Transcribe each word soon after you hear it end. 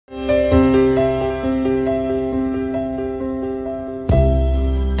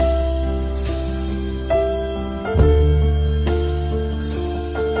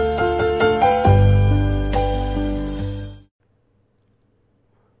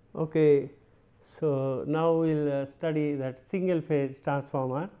Okay, so now we will study that single phase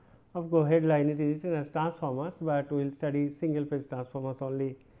transformer. Of course, headline it is written as transformers, but we will study single phase transformers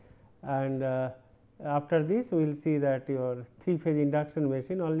only, and after this we will see that your 3-phase induction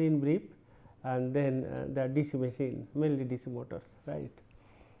machine only in brief, and then the DC machine, mainly DC motors, right.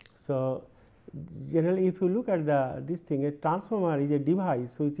 So, generally if you look at this thing, a transformer is a device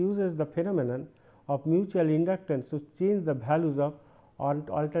which uses the phenomenon of mutual inductance to change the values of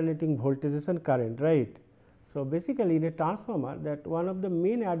alternating voltages and current, right. So, basically in a transformer, that one of the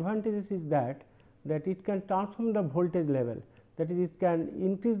main advantages is that it can transform the voltage level, that is, it can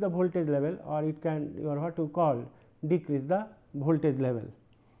increase the voltage level, or it can, or what you call, decrease the voltage level.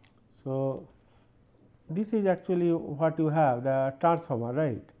 So, this is actually what you have, the transformer,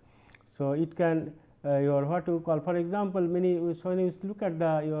 right. So, it can your what you call, for example, many, when you look at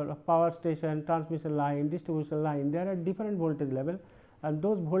the your power station, transmission line, distribution line, there are different voltage level, and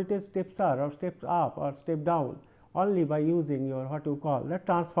those voltage steps are, or steps up or step down only by using your what you call the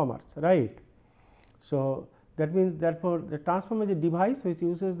transformers, right. So, that means, therefore, the transformer is a device which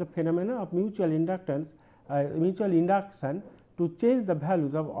uses the phenomena of mutual inductance, mutual induction to change the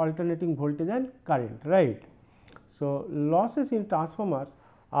values of alternating voltage and current, right. So, losses in transformers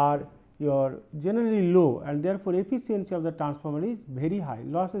are your generally low, and therefore, efficiency of the transformer is very high.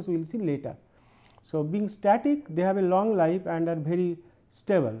 Losses we will see later. So, being static, they have a long life and are very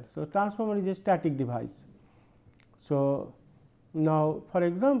stable. So, transformer is a static device. So, now for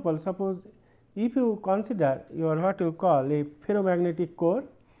example, suppose if you consider your what you call a ferromagnetic core,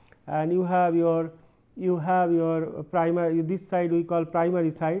 and you have your primary, this side we call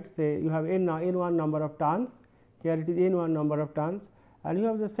primary side, say you have n1 number of turns, here it is n1 number of turns, and you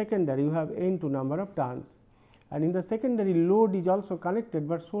have the secondary, you have n2 number of turns, and in the secondary load is also connected,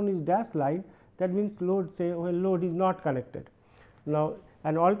 but shown is dash line, that means load, say when load is not connected. Now,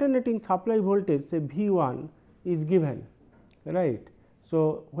 an alternating supply voltage, say V1 is given, right.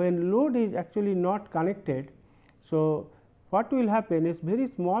 So, when load is actually not connected, so what will happen is very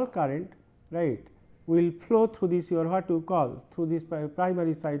small current, right, will flow through this your what you call through this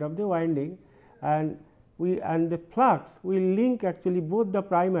primary side of the winding, and the flux will link actually both the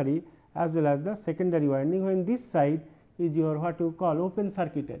primary as well as the secondary winding, when this side is your what you call open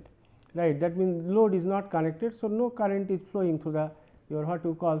circuited, right. That means, load is not connected. So, no current is flowing through the your what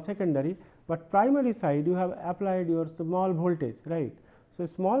you call secondary, but primary side you have applied your small voltage, right. So,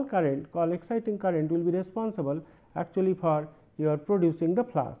 small current called exciting current will be responsible actually for your producing the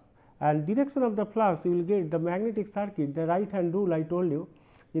flux, and direction of the flux you will get the magnetic circuit, the right hand rule I told you.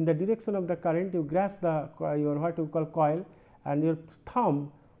 In the direction of the current, you grasp the your what you call coil, and your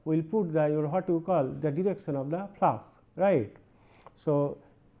thumb will put the your what you call the direction of the flux, right. So,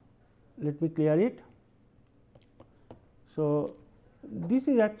 let me clear it. So, this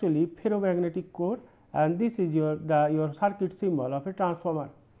is actually ferromagnetic core, and this is your circuit symbol of a transformer.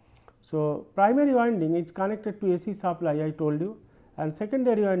 So, primary winding is connected to AC supply, I told you, and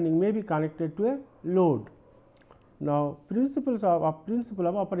secondary winding may be connected to a load. Now, principle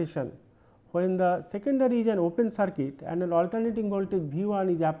of operation: when the secondary is an open circuit and an alternating voltage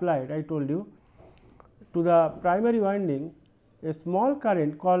V1 is applied, I told you, to the primary winding, a small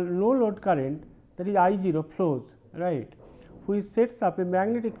current called no load current, that is I0 flows, right, which sets up a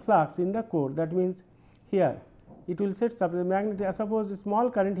magnetic flux in the core. That means, here it will set up the magnetic, suppose a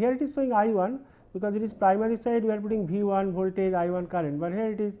small current, here it is showing I1, because it is primary side, we are putting V1 voltage, I1 current, but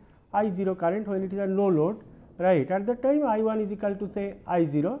here it is I0 current when it is a no load, right. At that time, I1 is equal to say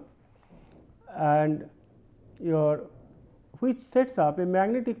I0, and your which sets up a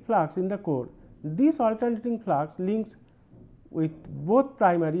magnetic flux in the core. This alternating flux links with both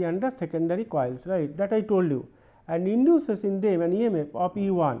primary and the secondary coils, right, that I told you, and induces in them an EMF of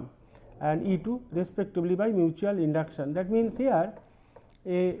E1 and E2 respectively by mutual induction. That means, here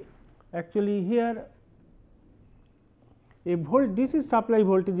actually here this is supply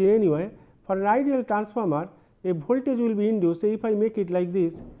voltage anyway. For an ideal transformer, a voltage will be induced. Say if I make it like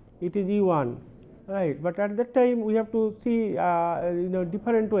this, it is E1, right, but at that time we have to see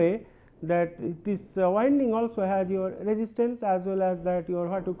different way, that this winding also has your resistance as well as that your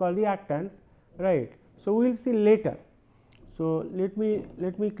what you call reactance, right. So, we will see later. So, let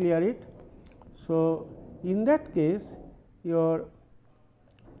me clear it. So, in that case, your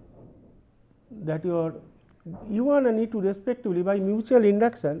E1 and E2 respectively by mutual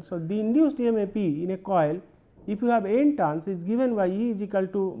induction. So, the induced EMF E in a coil, if you have n turns, is given by E is equal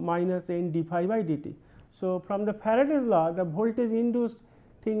to minus n d phi by dt. So, from the Faraday's law, the voltage induced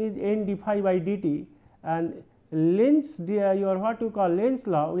thing is n d phi by dt, and Lenz, your what you call Lenz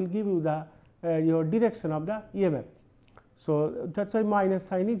law will give you the your direction of the EMF. So that's why minus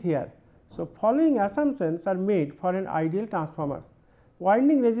sign is here. So following assumptions are made for an ideal transformer.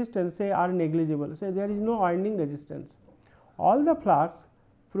 Winding resistance say are negligible, say there is no winding resistance. All the flux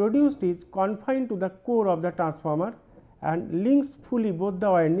produced is confined to the core of the transformer and links fully both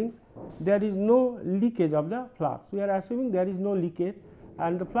the windings. There is no leakage of the flux. We are assuming there is no leakage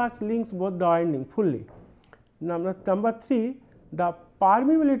and the flux links both the winding fully. Number 3, the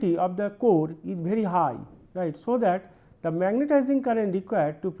permeability of the core is very high, right, so that the magnetizing current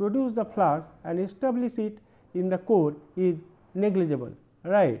required to produce the flux and establish it in the core is negligible,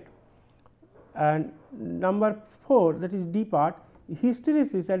 right. And number 4, that is D part,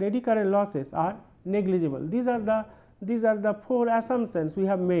 hysteresis and eddy current losses are negligible. These are the 4 assumptions we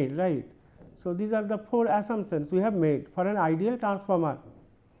have made, right. So these are the 4 assumptions we have made for an ideal transformer.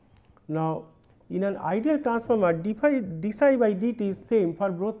 Now in an ideal transformer, d psi by dt is same for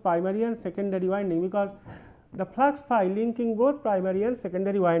both primary and secondary winding, because the flux phi linking both primary and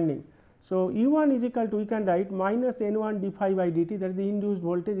secondary winding. So U1 is equal to, we can write minus N1 d phi by dt, that is the induced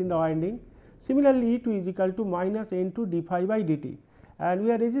voltage in the winding. Similarly, E2 is equal to minus N2 d phi by dt. And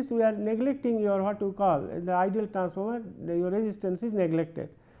we are neglecting your what to call the ideal transformer, your resistance is neglected.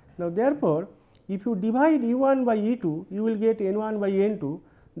 Now therefore, if you divide U1 by E2, you will get N1 by N2.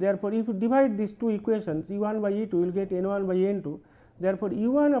 Therefore, if you divide these two equations, E1 by E2, you will get N1 by N2. Therefore,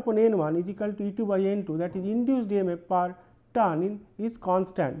 E1 upon N1 is equal to E2 by N2, that is induced EMF per turn is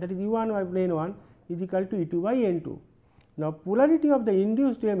constant, that is E1 by N1 is equal to E2 by N2. Now polarity of the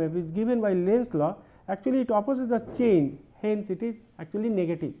induced EMF is given by Lenz's law. Actually it opposes the change, hence it is actually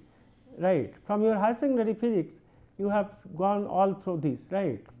negative, right. From your higher secondary physics you have gone all through this,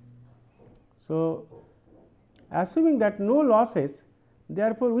 right. So assuming that no losses,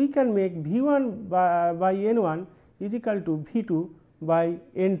 therefore we can make V1 by N1 is equal to V2 by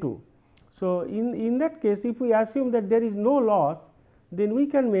N2. So in that case, if we assume that there is no loss, then we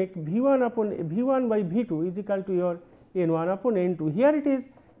can make V1 by V2 is equal to your N1 upon N2. Here it is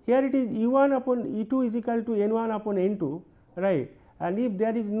E1 upon E2 is equal to N1 upon N2, right. And if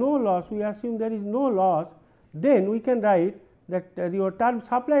there is no loss, we assume there is no loss, then we can write that your term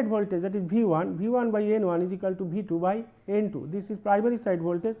supplied voltage, that is V1 by N1 is equal to V2 by N2. This is primary side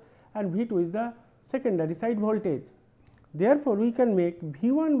voltage and V2 is the secondary side voltage. Therefore, we can make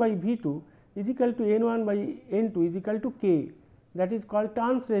V1 by V2 is equal to N1 by N2 is equal to K, that is called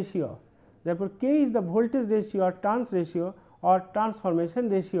turns ratio. Therefore, K is the voltage ratio or turns ratio or transformation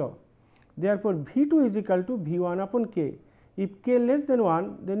ratio. Therefore, V2 is equal to V1 upon K. If K less than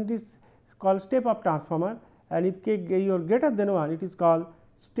 1, then it is called step up transformer, and if K you are greater than 1, it is called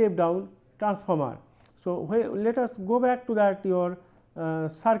step down transformer. So let us go back to that your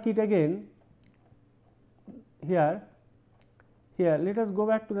circuit again. Here let us go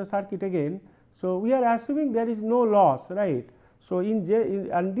back to the circuit again. So we are assuming there is no loss, right. So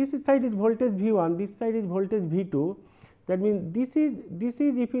and this side is voltage V1, this side is voltage V2. That means this is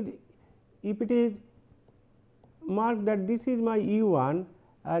if it is marked that this is my E1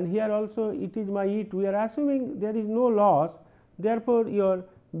 and here also it is my E2, we are assuming there is no loss. Therefore, your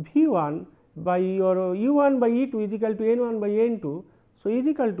V1 by your U1 by E2 is equal to N1 by N2. So is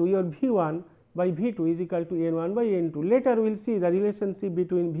equal to your V1 by V2 is equal to N1 by N2. Later we will see the relationship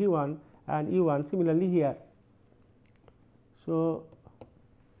between V1 and U1 similarly here. So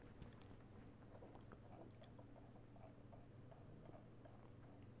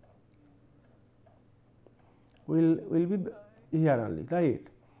will be here only, right.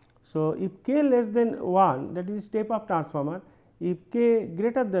 So if K less than 1, that is step up transformer. If K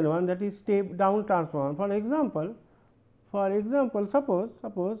greater than 1, that is step down transformer. For example,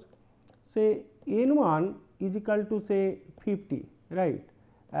 suppose say N1 is equal to say 50, right,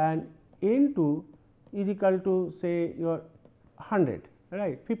 and N2 is equal to say your 100,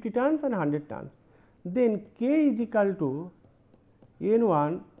 right, 50 turns and 100 turns. Then K is equal to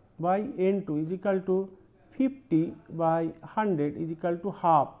N1 by N2 is equal to 50 by 100 is equal to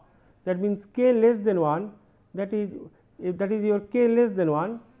half. That means K less than 1, that is your K less than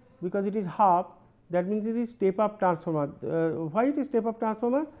 1, because it is half, that means it is step up transformer. Why it is step up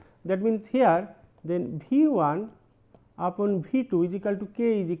transformer? That means here then V1 upon V2 is equal to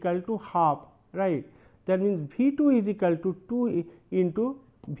K is equal to half, right. That means V2 is equal to 2 into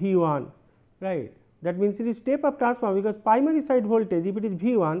V1, right. That means it is step up transformer, because primary side voltage, if it is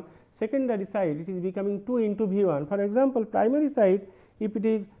V1, secondary side it is becoming 2 into V1. For example, primary side if it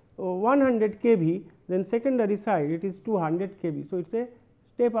is 100 kV, then secondary side it is 200 kV. So it is a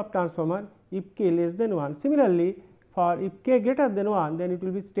step up transformer if K less than 1. Similarly, for if K greater than 1, then it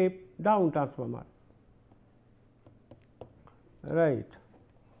will be step down transformer, right.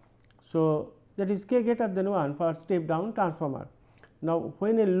 So that is k greater than 1 for step down transformer. Now,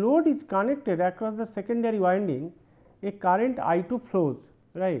 when a load is connected across the secondary winding, a current I2 flows,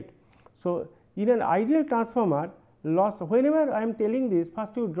 right. So, in an ideal transformer, loss, whenever I am telling this,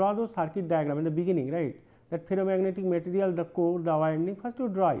 first you draw those circuit diagram in the beginning, right, that ferromagnetic material, the core, the winding, first you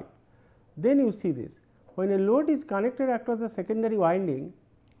draw it, then you see this. When a load is connected across the secondary winding,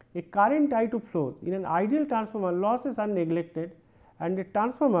 a current I2 flows. In an ideal transformer, losses are neglected and a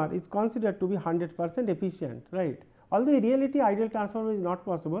transformer is considered to be 100% efficient, right. Although in reality ideal transformer is not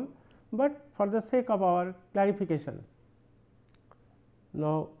possible, but for the sake of our clarification.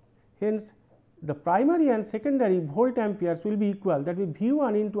 Now, hence the primary and secondary volt amperes will be equal, that is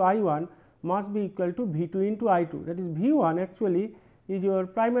V1 into I1 must be equal to V2 into I2, that is V1 actually is your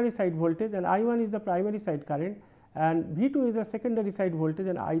primary side voltage and I1 is the primary side current and V2 is the secondary side voltage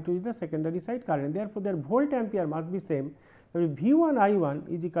and I2 is the secondary side current. Therefore, their volt ampere must be same, that is V1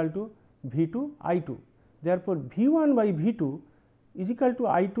 I1 is equal to V2 I2. Therefore, V1 by V2 is equal to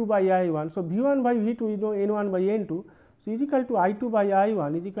I2 by I1. So, V1 by V2 is N1 by N2. So, is equal to I2 by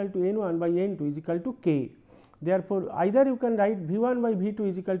I1 is equal to N1 by N2 is equal to K. Therefore, either you can write V1 by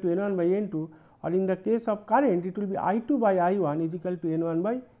V2 is equal to N1 by N2, or in the case of current it will be I2 by I1 is equal to N1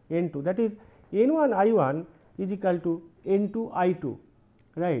 by N2, that is N1 I1 is equal to N2 I2,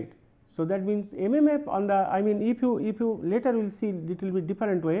 right. So, that means MMF on the, I mean if you later will see it will be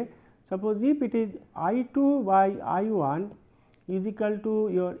different way. Suppose if it is I2 by I1 is equal to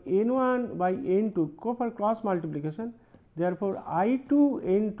your N1 by N2 for cross multiplication, therefore, I2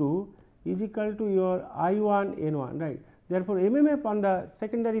 N2 is equal to your I1 N1, right. Therefore, MMF on the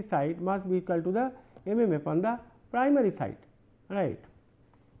secondary side must be equal to the MMF on the primary side, right.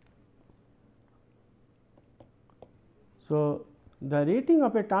 So, the rating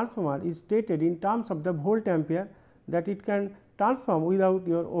of a transformer is stated in terms of the volt ampere that it can transform without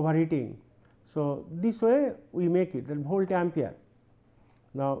your overheating. So, this way we make it, that volt ampere.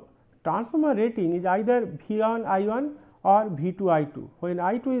 Now, transformer rating is either V1 I1 or V2 I2, when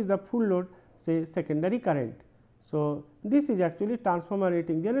I2 is the full load say secondary current. So, this is actually transformer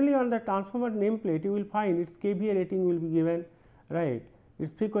rating. Generally on the transformer nameplate you will find its kVA rating will be given, right,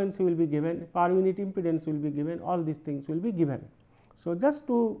 its frequency will be given, per unit impedance will be given, all these things will be given. So, just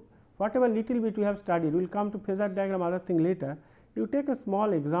to whatever little bit we have studied, we will come to phasor diagram other thing later. You take a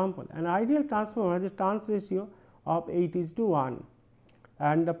small example, an ideal transformer has a turns ratio of 8:1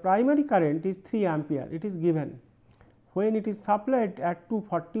 and the primary current is 3 ampere, it is given. When it is supplied at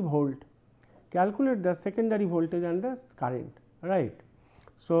 240 volt, calculate the secondary voltage and the current, right.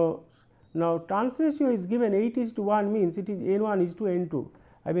 So, now turns ratio is given 8:1 means it is N1 is to N2.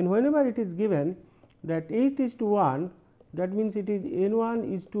 I mean whenever it is given that 8:1, that means it is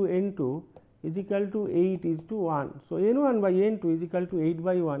N1 is to N2 is equal to 8:1. So, N1 by N2 is equal to 8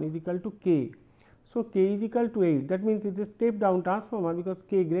 by 1 is equal to K. So, K is equal to 8, that means it is a step down transformer because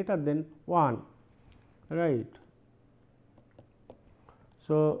K greater than 1, right.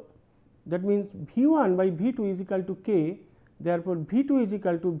 So, that means V1 by V2 is equal to K, therefore, V2 is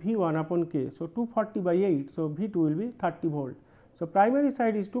equal to V1 upon K. So, 240 by 8, so V2 will be 30 volt. So, primary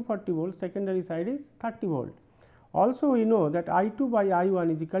side is 240 volt, secondary side is 30 volt. Also, we know that I2 by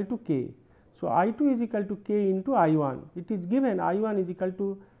I1 is equal to K. So, I2 is equal to K into I1, it is given I1 is equal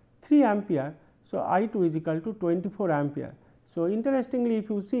to 3 ampere. So, I2 is equal to 24 ampere. So, interestingly if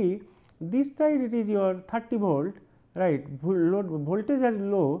you see this side it is your 30 volt, right, load voltage is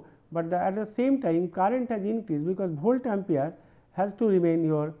low, but at the same time current has increased because volt ampere has to remain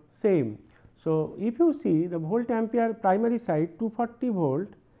your same. So, if you see the volt ampere primary side 240 volt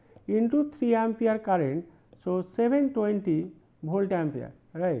into 3 ampere current, so 720 volt ampere,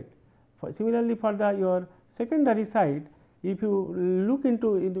 right. Similarly, for your secondary side, if you look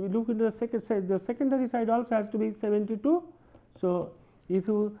into the secondary side also has to be 72. So, if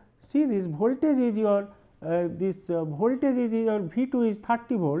you see this voltage is your voltage is your V2 is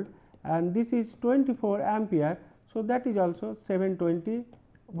 30 volt and this is 24 ampere. So, that is also 720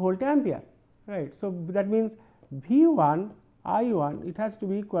 volt ampere, right. So, that means V1 I1 it has to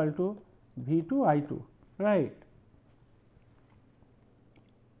be equal to V2 I2, right.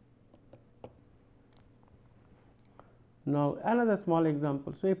 Now, another small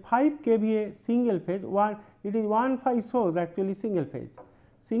example. So, a 5 kVA single phase, it is 1/5 source actually single phase.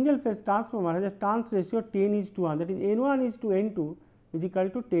 Single phase transformer has a turns ratio 10:1, that is N1 is to N2 is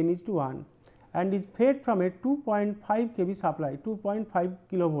equal to 10:1 and is fed from a 2.5 kV supply, 2.5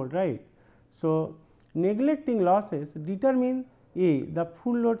 kilovolt, right. So, neglecting losses, determine A, the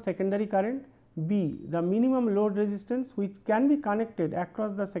full load secondary current, B, the minimum load resistance which can be connected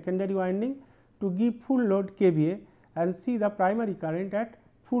across the secondary winding to give full load kVA, and C, the primary current at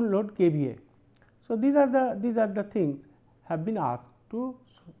full load kVA. So, these are the things have been asked to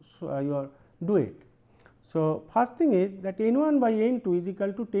do it. So, first thing is that N1 by N2 is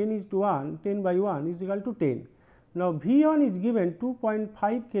equal to 10:1, 10 by 1 is equal to 10. Now, V1 is given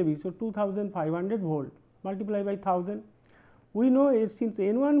 2.5 kV, so 2500 volt multiplied by 1000. We know it, since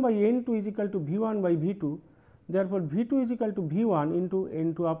N1 by N2 is equal to V1 by V2, therefore, V2 is equal to V1 into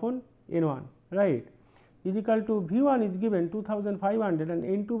N2 upon N1, right, is equal to V1 is given 2500 and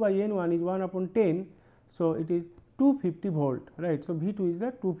N2 by N1 is 1 upon 10. So, it is 250 volt, right. So, V2 is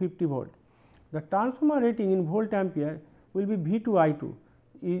the 250 volt. The transformer rating in volt ampere will be V2 I2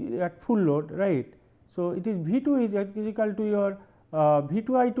 at full load, right. So, it is V2 is equal to your V2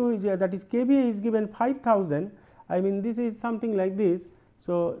 I2 is that is kVA is given 5000. I mean, this is something like this.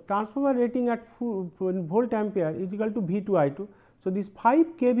 So, transformer rating at full volt ampere is equal to V2 I2. So, this 5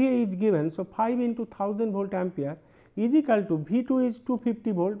 kVA is given. So, 5 into 1000 volt ampere is equal to V2 is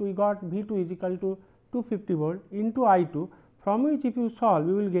 250 volt. We got V2 is equal to 250 volt into I2, from which if you solve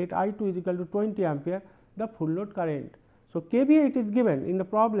you will get I2 is equal to 20 ampere, the full load current. So, kVA it is given in the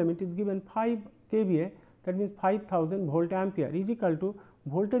problem, it is given 5 kVA, that means 5000 volt ampere is equal to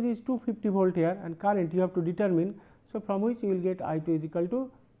voltage is 250 volt here and current you have to determine. So, from which you will get I2 is equal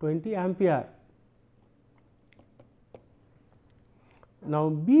to 20 ampere. Now,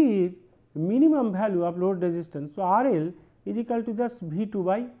 B is minimum value of load resistance. So, RL is equal to just V2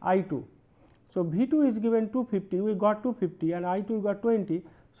 by I2. So, V2 is given 250, we got 250 and I2 we got 20.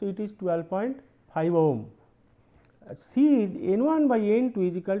 So, it is 12.5 ohm. C is N1 by N2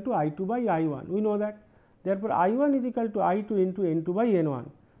 is equal to I2 by I1, we know that. Therefore, I1 is equal to I2 into N2 by N1.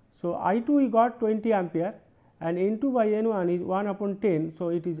 So, I2 we got 20 ampere and N2 by N1 is 1 upon 10. So,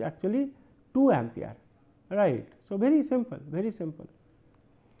 it is actually 2 ampere, right. So, very simple, very simple.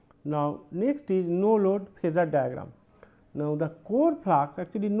 Now, next is no load phasor diagram. Now, the core flux,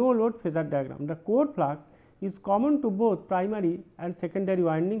 actually no load phasor diagram, the core flux is common to both primary and secondary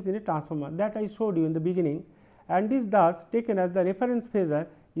windings in a transformer, that I showed you in the beginning, and is thus taken as the reference phasor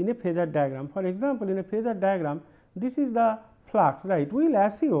in a phasor diagram. For example, in a phasor diagram, this is the flux, right. We will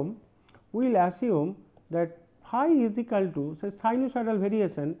assume that phi is equal to, say, sinusoidal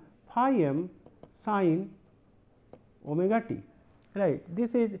variation phi m sin omega t, right.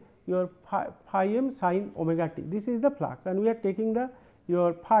 This is your phi m sin omega t, this is the flux and we are taking the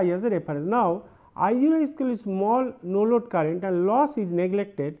your phi as a reference. Now, I0 is equal to small no load current and loss is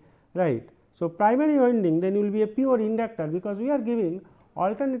neglected, right. So, primary winding then will be a pure inductor, because we are giving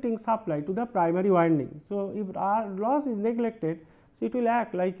alternating supply to the primary winding. So, if our loss is neglected, so it will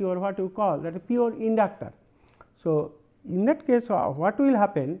act like your what you call that a pure inductor. So, in that case what will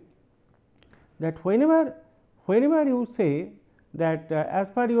happen, that whenever you say that as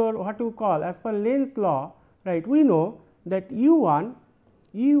per your what you call as per Lenz's law, right, we know that U1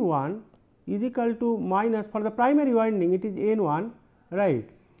 is equal to minus, for the primary winding it is N1, right.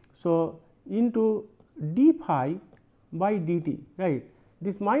 So, into d phi by dt, right.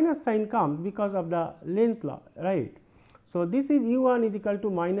 This minus sign comes because of the Lenz's law, right. So, this is U1 is equal to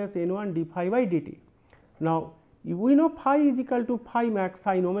minus N1 d phi by dt. Now, if we know phi is equal to phi max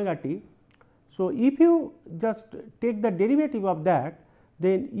sin omega t. So, if you just take the derivative of that,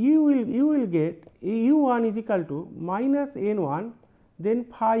 then you will get U1 is equal to minus N1, then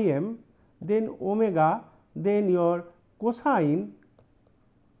phi m, then omega, then your cosine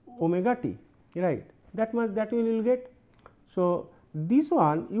omega t, right. That much that we will get. So, this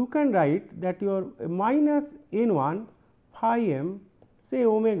one you can write that your minus N1 phi m, say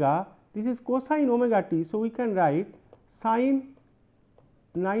omega, this is cosine omega t. So, we can write sin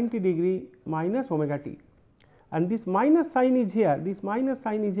 90 degree minus omega t, and this minus sign is here, this minus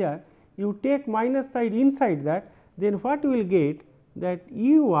sign is here, you take minus side inside that, then what you will get, that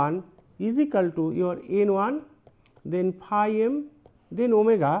U1 is equal to your N1, then phi m, then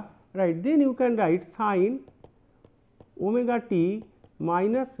omega, right. Then you can write sin omega t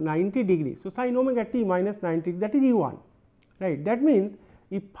minus 90 degree. So, sin omega t minus 90, that is U1, right. That means,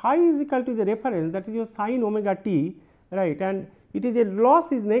 if phi is equal to the reference, that is your sin omega t, right, and it is a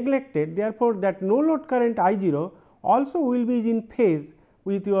loss is neglected, therefore, that no load current I0 also will be in phase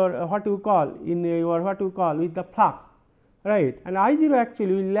with your what you call in your what you call with the flux, right, and I0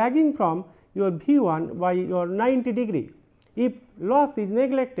 actually will lagging from your V1 by your 90 degree. If loss is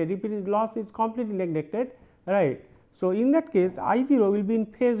neglected, if it is loss is completely neglected, right. So, in that case I0 will be in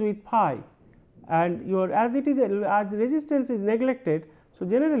phase with phi, and your as it is as resistance is neglected. So,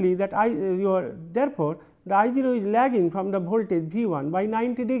 generally that therefore, the I0 is lagging from the voltage V1 by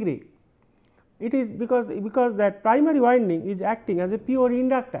 90 degree. It is because that primary winding is acting as a pure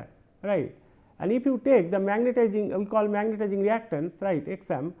inductor, right. And if you take the magnetizing, we call magnetizing reactance, right,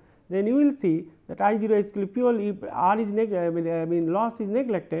 Xm, then you will see that I0 is purely, if R is loss is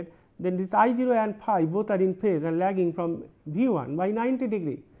neglected, then this I0 and phi both are in phase and lagging from V1 by 90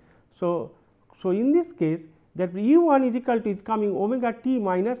 degree. So in this case, that U1 is equal to is coming omega t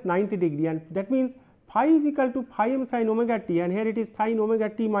minus 90 degree, and that means phi is equal to phi m sin omega t, and here it is sin omega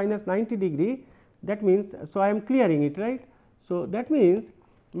t minus 90 degree. That means, so I am clearing it, right. So that means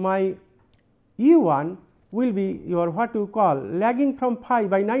my U1 will be your what you call lagging from phi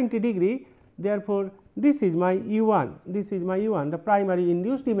by 90 degree. Therefore, this is my U1, this is my U1, the primary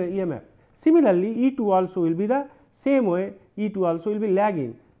induced EMF. Similarly, E2 also will be the same way, E2 also will be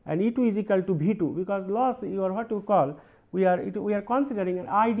lagging, and E2 is equal to V2, because loss your what you call, we are considering an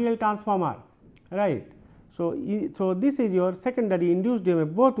ideal transformer, right. So this is your secondary induced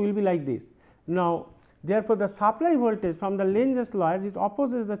EMF, both will be like this. Now, therefore, the supply voltage from the Lenz's law, as it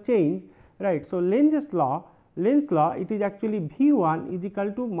opposes the change, right. So Lenz's law, it is actually V1 is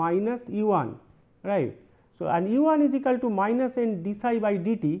equal to minus U1, right. So and U1 is equal to minus n d psi by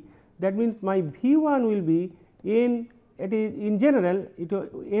dt. That means my V1 will be n, it is in general it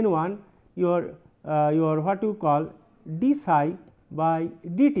n1 your what you call d psi by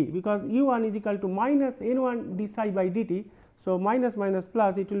dt, because U1 is equal to minus n1 d psi by dt. So minus minus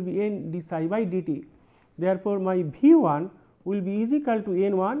plus, it will be n d psi by dt. Therefore, my V1 will be is equal to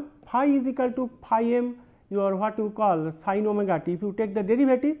n1, phi is equal to phi m your what you call sin omega t. If you take the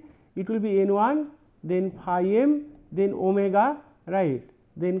derivative, it will be n1, then phi m, then omega, right,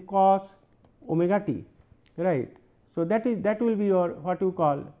 then cos omega t, right. So that will be your what you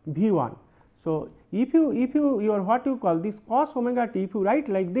call V1. So if you your what you call this cos omega t, if you write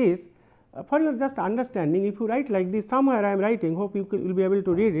like this, for your just understanding, if you write like this, somewhere I am writing, hope you will be able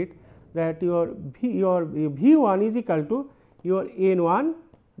to read it, that your V1 is equal to your n1,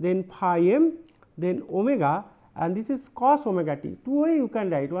 then phi m, then omega, and this is cos omega t. Two way you can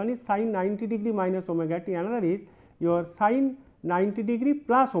write, one is sin 90 degree minus omega t, another is your sin 90 degree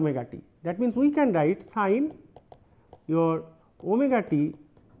plus omega t. That means we can write sin your omega t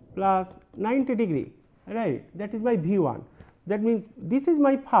plus 90 degree, right. That is my V1. That means this is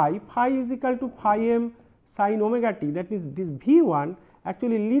my phi is equal to phi m sin omega t. That means this V1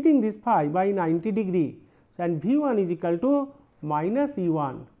 actually leading this phi by 90 degree, and V1 is equal to minus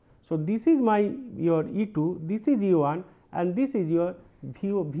E1. So this is my your E2, this is E1, and this is your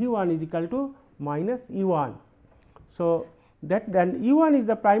V1 is equal to minus E1. So that then E1 is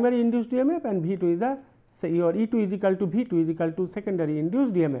the primary induced EMF, and V2 is the your E2 is equal to V2 is equal to secondary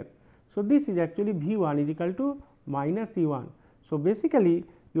induced EMF. So this is actually V1 is equal to minus E1. So basically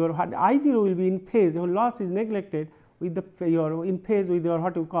your I0 will be in phase, your loss is neglected with the your in phase with your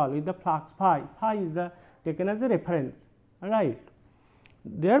what you call with the flux phi. Phi is the taken as a reference, right.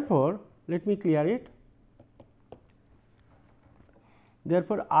 Therefore, let me clear it.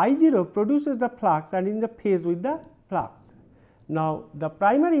 Therefore, I0 produces the flux and in the phase with the flux. Now, the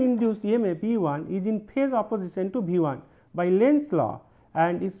primary induced EMF E1 is in phase opposition to V1 by Lenz's law,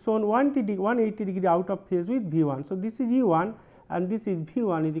 and is shown 180 degree out of phase with V1. So this is E1 and this is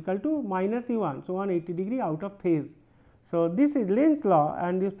V1 is equal to minus E1. So 180 degree out of phase. So this is Lenz's law,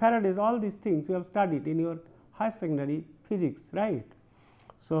 and this Faraday's, all these things you have studied in your higher secondary physics, right.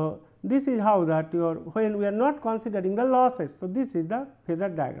 So this is how that your when we are not considering the losses. So this is the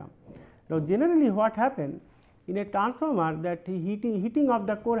phasor diagram. Now generally what happens in a transformer, that heating of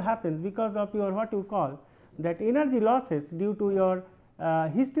the core happens because of your what you call that energy losses due to your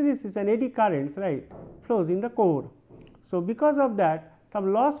hysteresis and eddy currents, right, flows in the core. So because of that,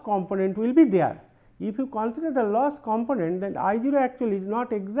 some loss component will be there. If you consider the loss component, then I0 actually is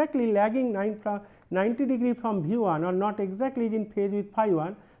not exactly lagging 90 degree from V1 or not exactly in phase with phi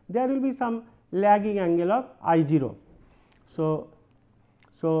 1, there will be some lagging angle of I0.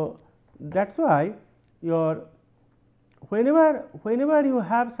 So that's why your whenever you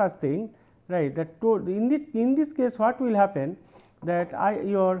have such thing, right, that in this case what will happen, that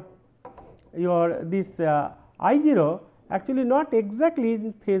your this I0 actually not exactly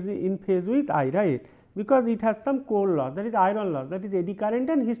in phase with I, right, because it has some core loss, that is iron loss, that is eddy current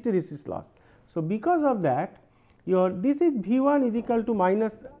and hysteresis loss. So because of that, your this is V1 is equal to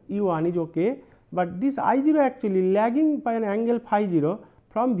minus E1 is okay, but this I0 actually lagging by an angle phi 0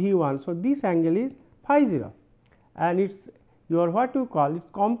 from V1. So this angle is phi 0, and its your what you call its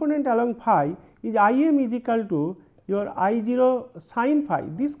component along phi is Im is equal to your I0 sin phi.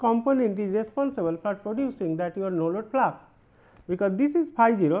 This component is responsible for producing that your no load flux, because this is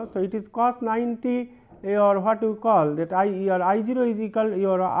phi 0. So it is cos 90 or what you call that your I0 is equal,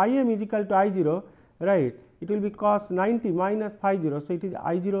 your Im is equal to I0, right. It will be cos 90 minus phi 0. So it is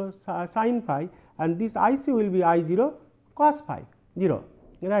I0 sin phi, and this IC will be I0 cos phi 0.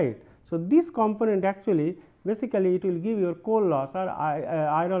 right. So, this component actually basically it will give your coal loss or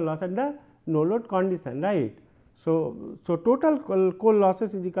iron loss at the no load condition, right. So, total coal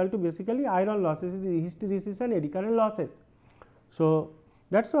losses is equal to basically iron losses, hysteresis and eddy current losses. So,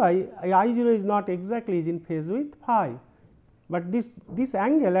 that is why I 0 is not exactly is in phase with phi, but this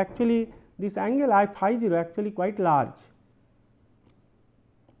angle actually, this angle I phi 0 actually quite large.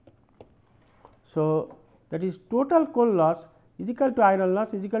 So, that is total coal loss is equal to iron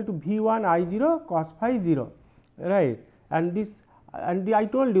loss is equal to V 1 I 0 cos phi 0, right, and this and I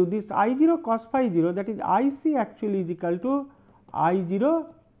told you this I 0 cos phi 0, that is I c actually is equal to I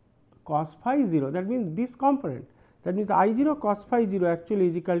 0 cos phi 0, that means this component, that means I 0 cos phi 0 actually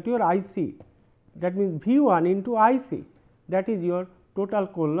is equal to your I c, that means V 1 into I c, that is your total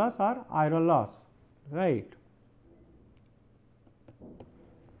coal loss or iron loss, right.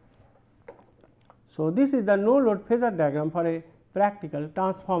 So, this is the no load phasor diagram for a practical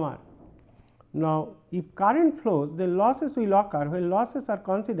transformer. Now, if current flows, then losses will occur. When losses are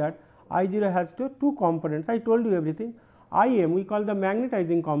considered, I 0 has two components. I told you everything. I m we call the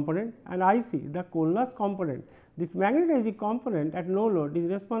magnetizing component and I c the coal loss component. This magnetizing component at no load is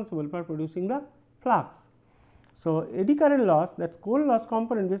responsible for producing the flux. So, eddy current loss, that is coal loss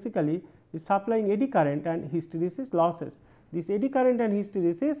component basically is supplying eddy current and hysteresis losses. This eddy current and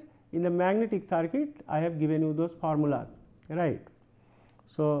hysteresis in the magnetic circuit I have given you those formulas, right.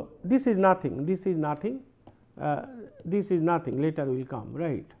 So, this is nothing, this is nothing, later will come,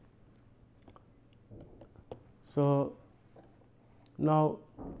 right. So, now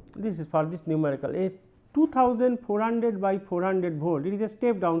this is for this numerical a 2400 by 400 volt, it is a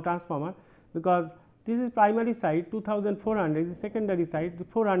step down transformer because this is primary side 2400, is secondary side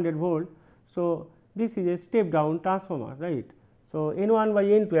 400 volt. So, this is a step down transformer, right. So, N 1 by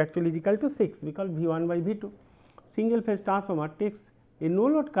N 2 actually is equal to 6, we call V 1 by V 2. Single phase transformer takes a no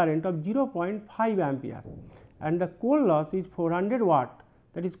load current of 0.5 ampere and the coal loss is 400 watt,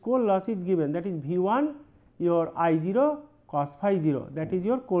 that is coal loss is given, that is V 1 your I 0 cos phi 0, that is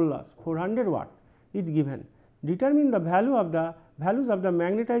your coal loss 400 watt is given. Determine the values of the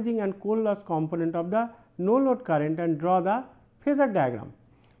magnetizing and coal loss component of the no load current and draw the phasor diagram.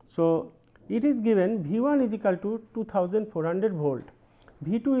 So, it is given V 1 is equal to 2400 volt,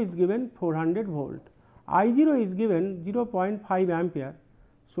 V 2 is given 400 volt, I 0 is given 0.5 ampere.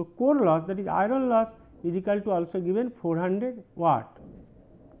 So, core loss, that is iron loss, is equal to also given 400 watt.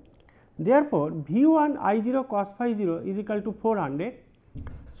 Therefore, V 1 I 0 cos phi 0 is equal to 400.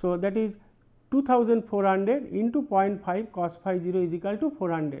 So, that is 2400 into 0.5 cos phi 0 is equal to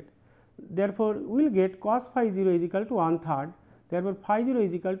 400. Therefore, we will get cos phi 0 is equal to 1/3. Therefore, phi 0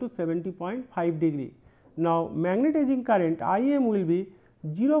 is equal to 70.5 degree. Now, magnetizing current I m will be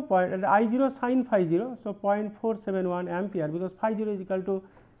 0. I 0 sin phi 0. So, 0.471 ampere because phi 0 is equal to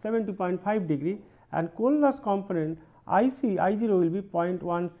 70.5 degree and coal loss component I c I 0 will be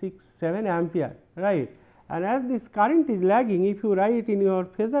 0.167 ampere, right. And as this current is lagging, if you write in your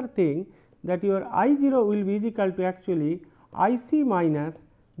phasor thing that your I 0 will be equal to actually I c minus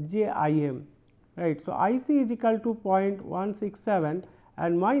j I m, right. So, I c is equal to 0.167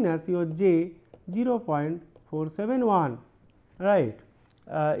 and minus your j 0.471, right.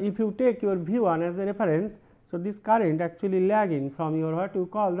 If you take your V 1 as a reference, so this current actually lagging from your what you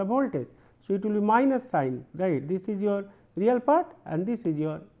call the voltage. So, it will be minus sign, right. This is your real part and this is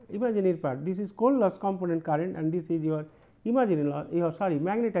your imaginary part. This is coal loss component current and this is your imaginary loss,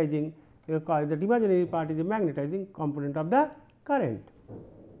 magnetizing, the imaginary part is a magnetizing component of the current.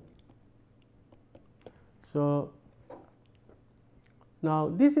 So, now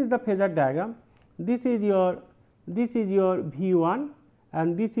this is the phasor diagram, this is your V 1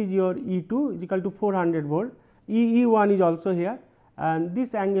 and this is your E 2 is equal to 400 volt, E 1 is also here and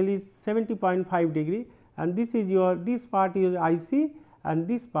this angle is 70.5 degree and this is your, this part is I c and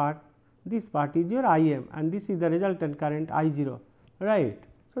this part is your I m and this is the resultant current I 0, right.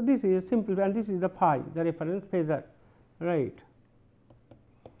 So, this is a simple and this is the phi, the reference phasor, right.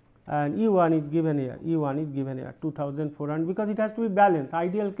 And E 1 is given here, E 1 is given here 2400 because it has to be balanced,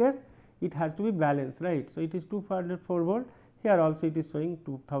 ideal case it has to be balanced, right. So, it is 204 volt, here also it is showing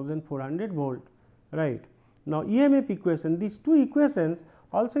 2400 volt, right. Now, EMF equation, these two equations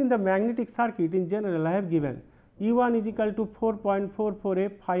also in the magnetic circuit in general I have given. E 1 is equal to 4.44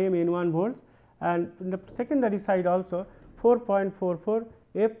 f phi m n 1 volts and in the secondary side also 4.44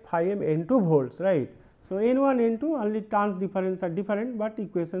 f phi m n 2 volts, right. So, n 1 n 2 only turns difference are different, but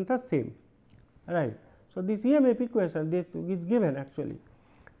equations are same, right. So, this EMF equation this is given actually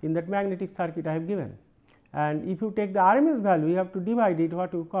in that magnetic circuit I have given, and if you take the RMS value you have to divide it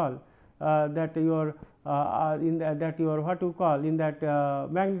what you call that your in that your what you call in that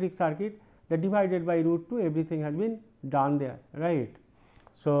magnetic circuit, the divided by root 2 everything has been done there, right.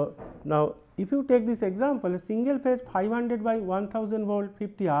 So, now if you take this example, a single phase 500 by 1000 volt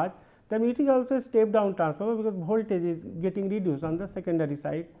 50 Hz, then it is also a step down transformer because voltage is getting reduced on the secondary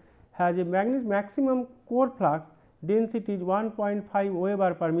side, has a maximum core flux density is 1.5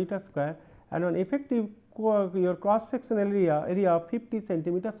 Weber per meter square, and on effective core, your cross sectional area of 50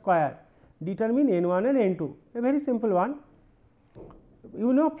 centimeter square. Determine N1 and N2, a very simple one.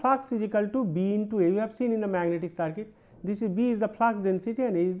 You know flux is equal to B into A, you have seen in the magnetic circuit. This is B is the flux density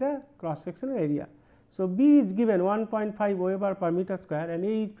and A is the cross sectional area. So, B is given 1.5 Weber per meter square and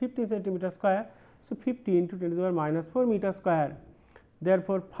A is 50 centimeter square. So, 50 into 10 to the power minus 4 meter square.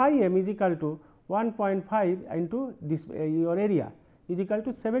 Therefore, phi m is equal to 1.5 into this your area is equal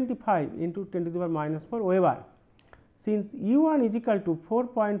to 75 into 10 to the power minus 4 Weber. Since U1 is equal to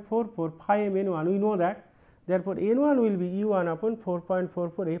 4.44 phi m N1, we know that. Therefore, N1 will be U1 upon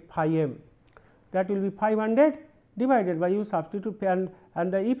 4.44 A phi m. That will be 500 divided by you substitute, and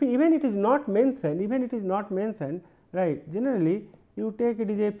the if even it is not mentioned, right, generally you take it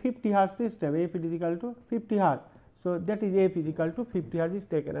is a 50 Hz system, F is equal to 50 Hz. So, that is F is equal to 50 Hz is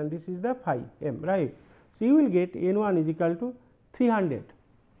taken, and this is the phi m, right. So, you will get N1 is equal to 300.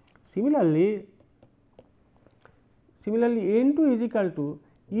 Similarly, N2 is equal to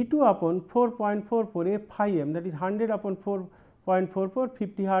E2 upon 4.44 F phi m, that is 100 upon 4.44,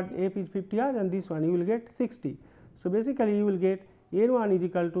 50 Hz, F is 50 Hz, and this one you will get 60. So, basically you will get N1 is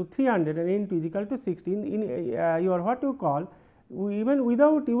equal to 300 and N2 is equal to 60. In your what you call, even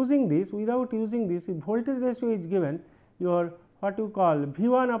without using this, if voltage ratio is given, your what you call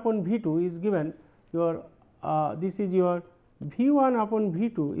V1 upon V2 is given, your this is your V1 upon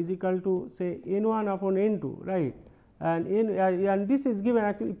V2 is equal to say N1 upon N2, right, and this is given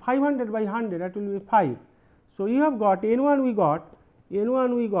actually 500 by 100, that will be 5. So, you have got N1 we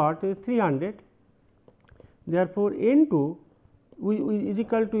got is 300. Therefore, N2 is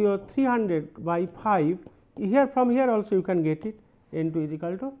equal to your 300 by 5. Here from here also you can get it, N2 is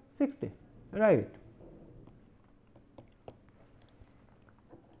equal to 60, right.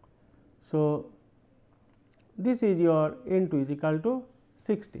 So, this is your N2 is equal to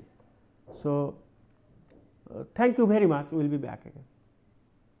 60. So, thank you very much, we will be back again.